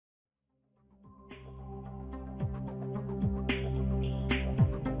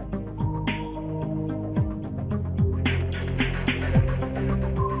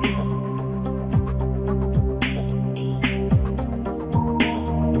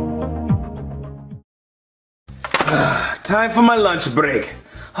Time for my lunch break.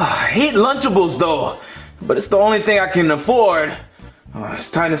 I hate Lunchables though, but it's the only thing I can afford. It's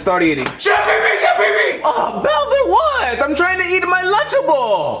time to start eating. Chef Pee-Pee! Oh, Bowser, what? I'm trying to eat my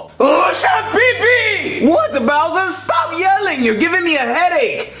Lunchable. Oh, Chef Pee-Pee! What, Bowser? Stop yelling. You're giving me a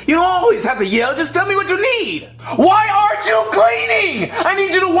headache. You don't always have to yell. Just tell me what you need. Why aren't you cleaning? I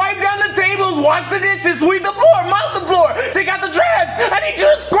need you to wipe down the tables, wash the dishes, sweep the floor, mop the floor, take out the trash. I need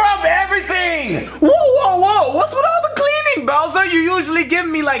you to scrub everything. Whoa. What's with all the cleaning, Bowser? You usually give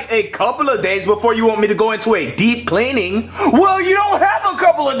me like a couple of days before you want me to go into a deep cleaning. Well, you don't have a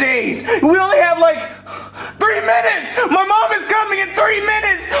couple of days. We only have like 3 minutes. My mom is coming in 3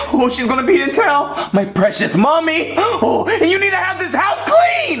 minutes. Oh, she's gonna be in town. My precious mommy. Oh, and you need to have this house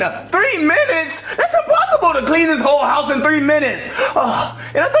clean. 3 minutes? That's impossible to clean this whole house in 3 minutes. And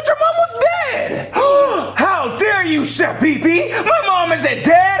I thought your mom was dead. How dare you, Chef Pee-Pee? My mom isn't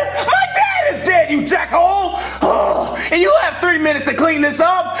dead. My dad is dead, you jackhole. And you have 3 minutes to clean this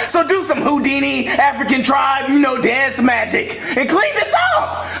up. So do some Houdini, African tribe, dance magic, and clean this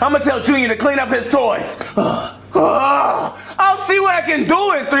up. I'm gonna tell Junior to clean up his toys. I'll see what I can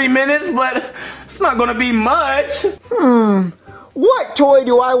do in 3 minutes, but it's not gonna be much. What toy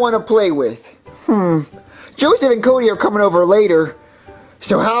do I want to play with? Joseph and Cody are coming over later,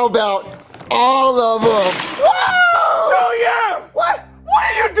 so how about all of them? Whoa! Junior! What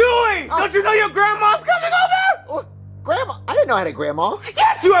are you doing? Don't you know your grandma's coming over? Grandma? I didn't know I had a grandma.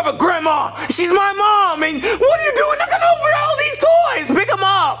 Yes, you have a grandma. She's my mom. And what are you doing knocking over all these toys? Pick them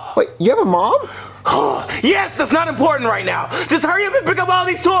up. Wait, you have a mom? Yes, that's not important right now. Just hurry up and pick up all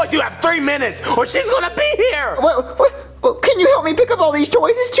these toys. You have 3 minutes or she's gonna be here. What? Can you help me pick up all these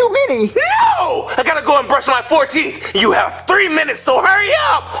toys? It's too many. No! I gotta go and brush my 4 teeth. You have 3 minutes, so hurry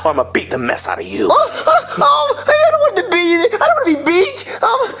up or I'm gonna beat the mess out of you. I don't want to be. I don't want to be beat.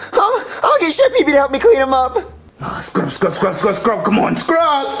 I'll get Chef Pee-Pee to help me clean them up. Scrub, come on,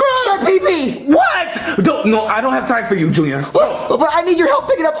 scrub. Chef Pee-Pee! What? No, I don't have time for you, Junior. But I need your help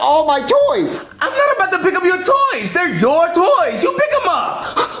picking up all my toys. I'm not about to pick up your toys. They're your toys. You pick them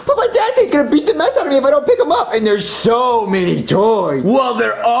up. But my dad says he's gonna beat the mess out of me if I don't pick them up. And there's so many toys. Well,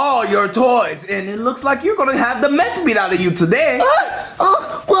 they're all your toys. And it looks like you're gonna have the mess beat out of you today.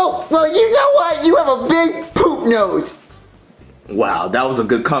 Well, you know what? You have a big poop nose. Wow, that was a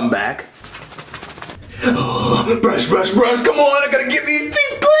good comeback. Brush. Come on, I gotta get these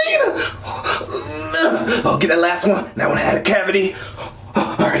teeth clean. Oh, get that last one. That one had a cavity.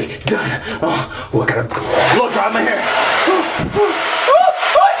 All right, done. I gotta blow dry my hair. It's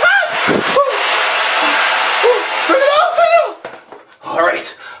hot. Turn it off. All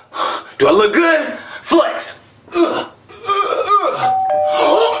right. Do I look good? Flex.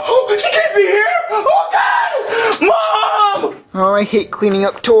 She can't be here. Oh, God. Mom. Oh, I hate cleaning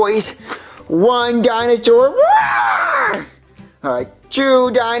up toys. 1 dinosaur. Alright,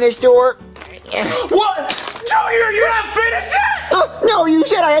 2 dinosaur. What? Junior, you're not finished yet? No, you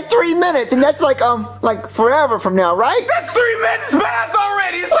said I had 3 minutes, and that's like forever from now, right? That's 3 minutes past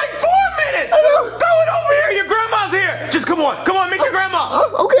already. It's like 4 minutes. Throw it over here. Your grandma's here. Just come on, meet your grandma.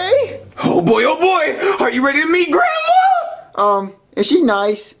 Okay. Oh boy. Are you ready to meet grandma? Is she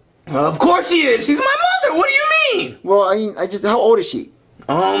nice? Of course she is. She's my mother. What do you mean? Well, how old is she?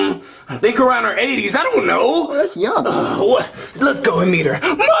 I think around her 80s. I don't know. Oh, that's young. What? Let's go and meet her.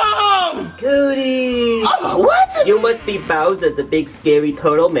 Mom! Cody! What? You must be Bowser, the big scary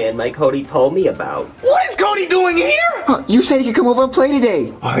turtle man my Cody told me about. What is Cody doing here? You said he could come over and play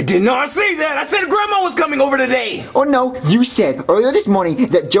today. I did not say that. I said Grandma was coming over today. Oh, no. You said earlier this morning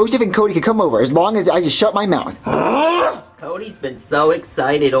that Joseph and Cody could come over as long as I just shut my mouth. Cody's been so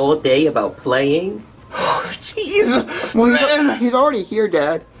excited all day about playing. Oh, jeez. Well, he's already here,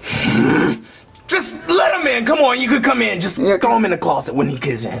 Dad. Just let him in. Come on, you could come in. Just throw him in the closet when he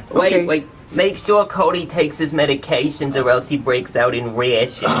gets in. Okay. Wait. Make sure Cody takes his medications or else he breaks out in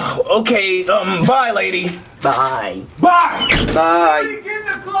rashes. Okay, bye, lady. Bye. Bye! Bye. Get in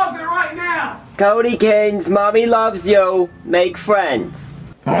the closet right now! Cody Kings, Mommy loves you. Make friends.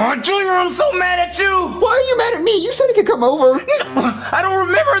 Oh, Junior, I'm so mad at you! Why are you mad at me? You said he could come over. I don't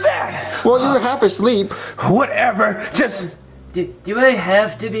remember that! Well, you were half asleep. Whatever, just... Do I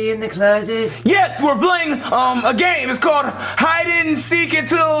have to be in the closet? Yes, we're playing a game. It's called Hide and Seek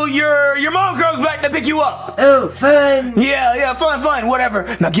until your mom comes back to pick you up. Oh, fun. Yeah, fun, whatever.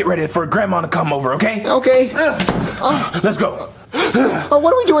 Now get ready for Grandma to come over, okay? Okay. Let's go.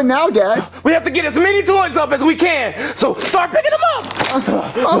 What are we doing now, Dad? We have to get as many toys up as we can. So start picking them up.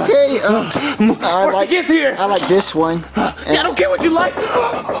 Okay. Before she gets here. I like this one. I don't care what you like.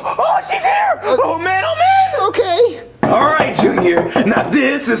 Oh, she's here. Oh, man. Okay. All right, Junior. Now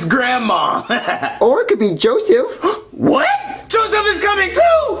this is Grandma. Or it could be Joseph. What? Joseph is coming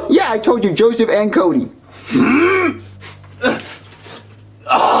too? Yeah, I told you, Joseph and Cody.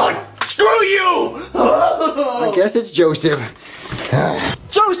 Oh, screw you! I guess it's Joseph.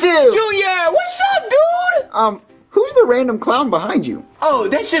 Joseph! Junior, what's up, dude? Who's the random clown behind you? Oh,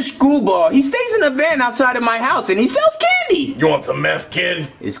 that's just Screwball. He stays in a van outside of my house and he sells candy. You want some meth, kid?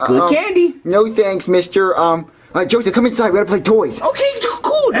 It's good candy. No thanks, mister. Joseph, come inside. We gotta play toys. Okay,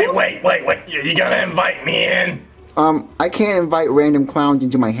 cool, dude. Hey, wait. You gotta invite me in. I can't invite random clowns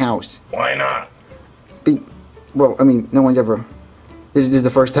into my house. Why not? Well, I mean, no one's ever... This is the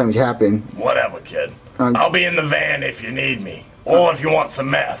first time it's happened. Whatever, kid. I'll be in the van if you need me. Or if you want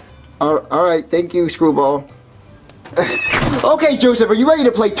some meth. Alright, thank you, Screwball. Okay, Joseph, are you ready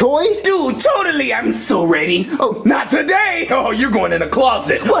to play toys? Dude, totally, I'm so ready. Oh, not today. Oh, you're going in the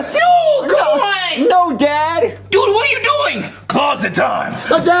closet. What? No, come on. No, Dad. Dude, what are you doing? Closet time.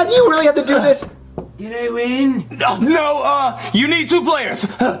 Dad, you really have to do this? Did I win? No, you need 2 players.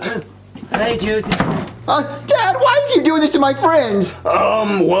 Hi, Joseph. Dad, why do you keep doing this to my friends?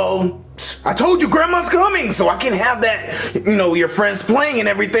 Well, I told you Grandma's coming, so I can have that, your friends playing and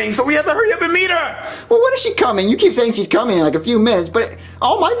everything, so we have to hurry up and meet her. Well, when is she coming? You keep saying she's coming in like a few minutes, but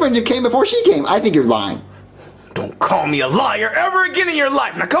all my friends have came before she came. I think you're lying. Don't call me a liar ever again in your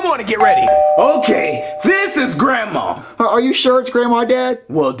life. Now come on and get ready. Okay, this is Grandma. Are you sure it's Grandma, Dad?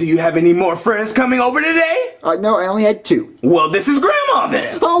 Well, do you have any more friends coming over today? No, I only had 2. Well, this is Grandma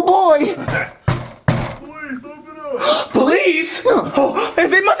then. Oh, boy. Please, open up. Police? Oh,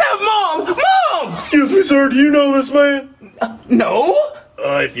 they must have Mom. Mom! Excuse me, sir, do you know this man? No.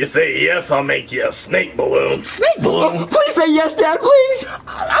 If you say yes, I'll make you a snake balloon. Snake balloon? Please say yes, Dad, please.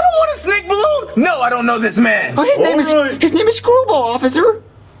 I don't want a snake balloon. No, I don't know this man. His name is Screwball, officer.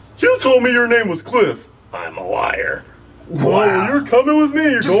 You told me your name was Cliff. I'm a liar. Wow. Well, when you're coming with me,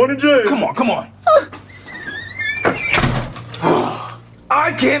 you're going to jail. Come on.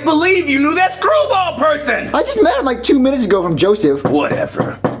 I can't believe you knew that Screwball person. I just met him like 2 minutes ago from Joseph.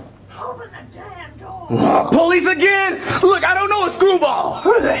 Whatever. Open the damn door. Police again? Look, I don't know a Screwball.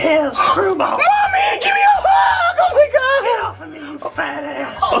 Who the hell's Screwball? Mommy, give me a hug. Oh my God. Get off of me, you fat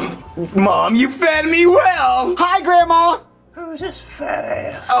ass. Oh, Mom, you fed me well. Hi, Grandma. Who's this fat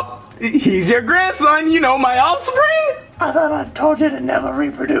ass? Oh, he's your grandson, my offspring. I thought I told you to never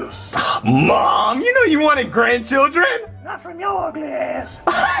reproduce. Mom, you wanted grandchildren. Not from your ugly ass.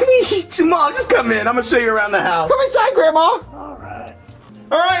 Mom, just come in. I'm gonna show you around the house. Come inside, Grandma. All right.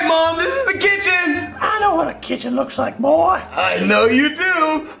 All right, Mom, this is the kitchen. I know what a kitchen looks like, boy. I know you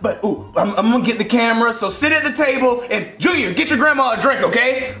do. But, I'm gonna get the camera, so sit at the table. And, Junior, get your grandma a drink,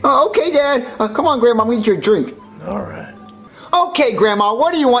 okay? Okay, Dad. Come on, Grandma, we get you a drink. All right. Okay, Grandma,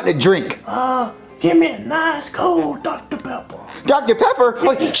 what do you want to drink? Give me a nice cold Dr. Pepper. Dr. Pepper?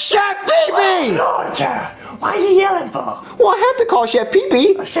 Chef Pee-Pee! Lord, child. Why are you yelling for? Well, I have to call Chef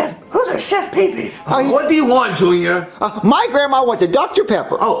Pee-Pee. Who's a Chef Pee-Pee? What do you want, Junior? My grandma wants a Dr.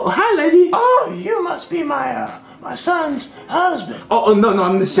 Pepper. Oh, hi, lady. Oh, you must be my son's husband. Oh, no,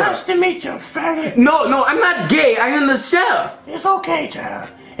 I'm the chef. Nice to meet you, faggot. No, I'm not gay. I am the chef. It's okay, child.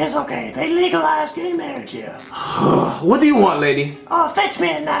 It's okay. They legalized gay marriage here. What do you want, lady? Oh, fetch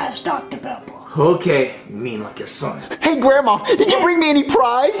me a nice Dr. Pepper. Okay, you mean like your son. Hey, Grandma, did you bring me any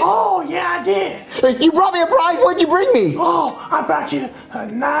prize? Oh, yeah, I did. You brought me a prize? What'd you bring me? Oh, I brought you a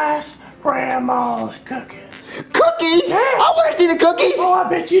nice grandma's cookies. Cookies? Yeah. I want to see the cookies. Oh, I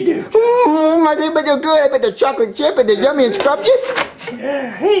bet you do. I bet they're good. I bet they're chocolate chip and they're yummy and scrumptious.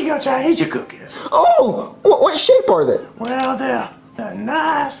 Yeah, here you go, child. Here's your cookies. Oh, what shape are they? Well, they're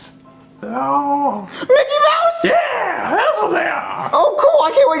nice, long. Mickey Mouse? Yeah, that's what they are. Oh, cool.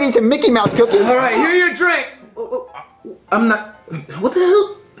 I can't wait to eat some Mickey Mouse cookies. All right, here your drink. I'm not. What the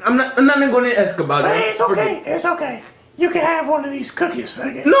hell? I'm not going to ask about it. Hey, it's okay. It's okay. You can have one of these cookies,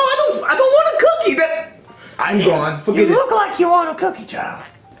 faggot. No, I don't want a cookie. I'm gone. Forget You it. look like you want a cookie, child.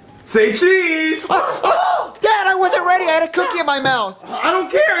 Say cheese. Dad, I wasn't ready. I had a cookie in my mouth. I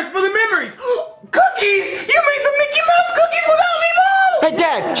don't care. It's for the memories. Cookies? You made the Mickey Mouse cookies without me, Mom. Hey,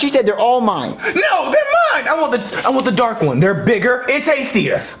 Dad, she said they're all mine. No, they're mine. I want the dark one. They're bigger and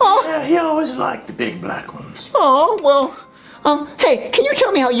tastier. Oh, Yeah, he always liked the big black ones. oh, well, hey, can you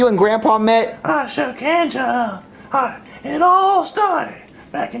tell me how you and Grandpa met? I sure can, child. It all started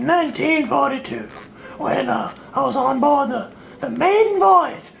back in 1942 when I was on board the maiden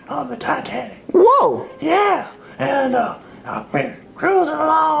voyage of the Titanic. Whoa. Yeah, and we're cruising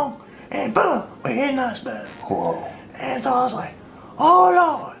along, and boom, we hit an iceberg. Whoa. And so I was like, oh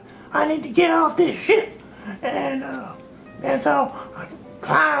Lord, I need to get off this ship. And so I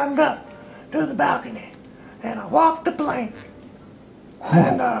climbed up to the balcony, and I walked the plank,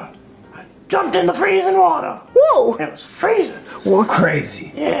 and I jumped in the freezing water. Whoa! It was freezing. What?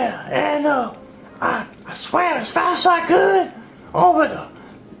 Crazy. Yeah, and I swam as fast as I could over to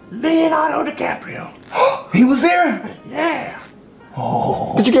Leonardo DiCaprio. He was there? Yeah.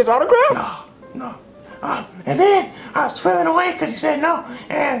 Did you get his autograph? No. And then I was swimming away because he said no,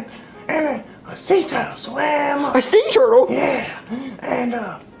 and then a sea turtle swam. A sea turtle? Yeah, and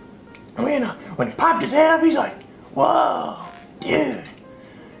when he popped his head up, he's like, "Whoa, dude,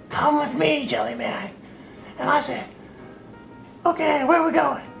 come with me, Jelly Man." And I said, "Okay, where are we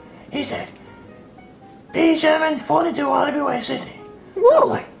going?" He said, "B. Sherman, 42 Wallaby Way, Sydney." Whoa. I was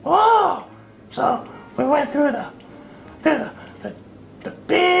like, "Whoa!" So we went through the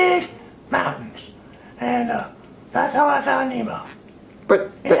big mountains, and that's how I found Nemo.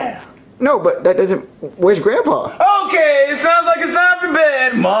 But Yeah. no, but that doesn't. Where's Grandpa? Okay, it sounds like it's time for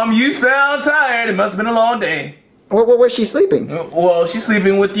bed. Mom, you sound tired. It must have been a long day. Where's she sleeping? Well, she's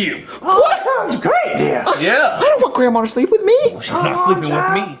sleeping with you. Oh, that sounds great, dear. Yeah. I don't want Grandma to sleep with me. Well, she's not sleeping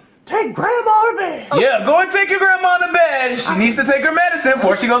with me. Take Grandma to bed. Yeah, go and take your grandma to bed. She needs to take her medicine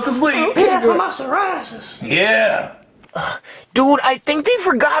before she goes to sleep. Yeah, for my psoriasis. Yeah. Dude, I think they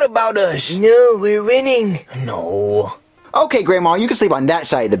forgot about us. No, we're winning. No. Okay, Grandma, you can sleep on that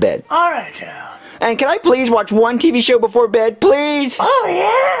side of the bed. All right, child. And can I please watch one TV show before bed, please? Oh,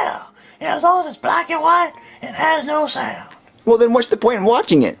 yeah. Yeah, as long as it's black and white, it has no sound. Well, then what's the point in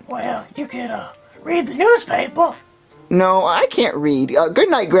watching it? Well, you could read the newspaper. No, I can't read. Good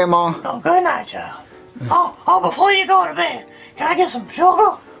night, Grandma. Oh, good night, child. Oh, before you go to bed, can I get some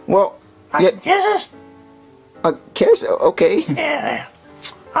sugar? Well, Or some kisses? a kiss? Okay. Yeah.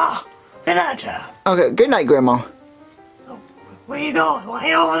 Oh, good night, child. Okay, good night, Grandma. Where you going? Why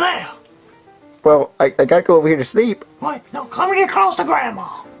you over there? Well, I gotta go over here to sleep. Wait, no, come get close to Grandma.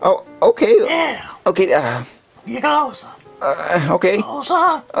 Oh, okay. Yeah, Okay, get closer. okay.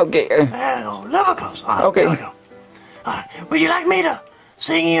 Closer. Okay, And a little closer. All right, Okay. There we go. All right, would you like me to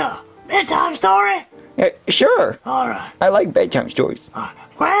sing you a bedtime story? yeah, sure. All right. I like bedtime stories.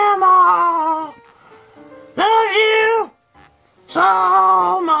 Grandma loves you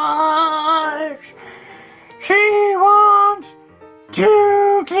so much. She wants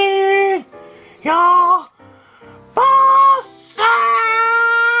to clean your ball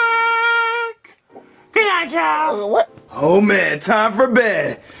sack. Good night, child. What? Oh man, time for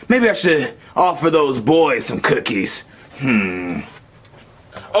bed. Maybe I should offer those boys some cookies.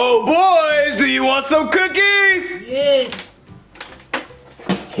 Oh boys, do you want some cookies? Yes.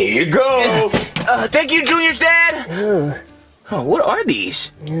 Here you go. Thank you, Junior's dad. Oh, what are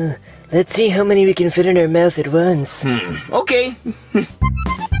these? Let's see how many we can fit in our mouth at once. Okay.